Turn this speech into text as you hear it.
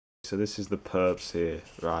so this is the perps here,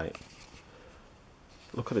 right?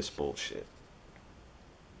 Look at this bullshit.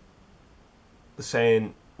 They're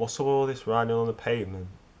saying, what's up with all this riding on the pavement?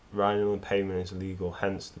 Riding on the pavement is illegal,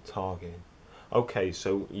 hence the targeting. Okay,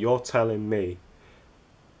 so you're telling me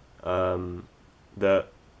that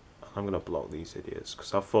I'm gonna block these idiots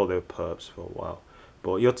because I thought they were perps for a while.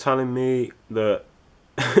 But you're telling me that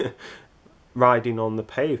riding on the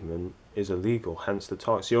pavement is illegal, hence the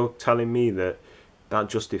target. So you're telling me that that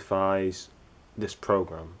justifies this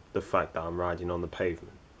program, the fact that I'm riding on the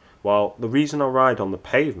pavement. Well, the reason I ride on the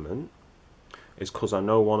pavement is because I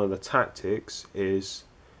know one of the tactics is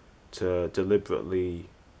to deliberately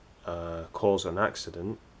cause an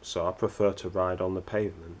accident, so I prefer to ride on the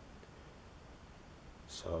pavement.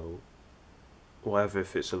 So whatever,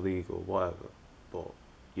 if it's illegal, whatever, but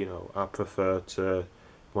you know, I prefer to,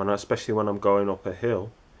 especially when I'm going up a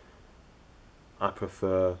hill, I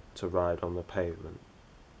prefer to ride on the pavement.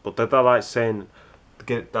 But they're like saying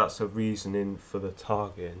that's a reasoning for the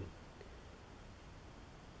targeting.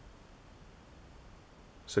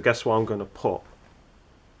 So guess what I'm going to put?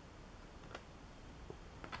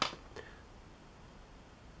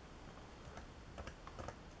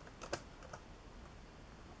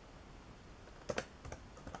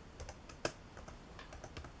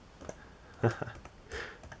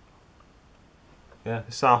 Yeah,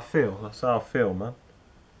 that's how I feel. That's how I feel, man.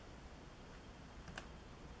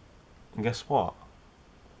 And guess what?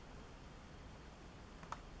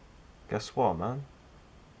 Guess what, man?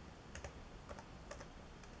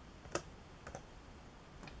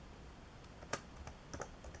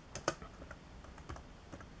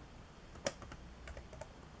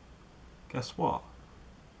 Guess what?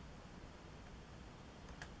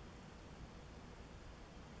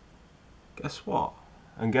 Guess what?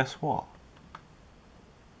 And guess what?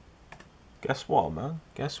 Guess what, man?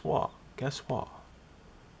 Guess what? Guess what?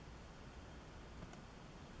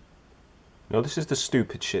 You know, this is the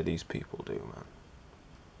stupid shit these people do, man.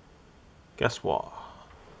 Guess what?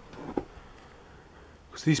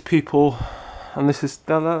 Because these people, and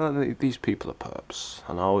these people are perps,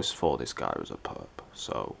 and I always thought this guy was a perp,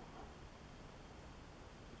 so,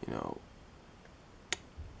 you know,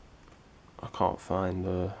 I can't find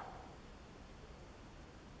the...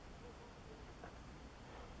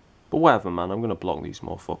 But whatever, man, I'm gonna block these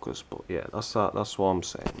motherfuckers. But yeah, that's what I'm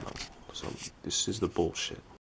saying, man. So this is the bullshit.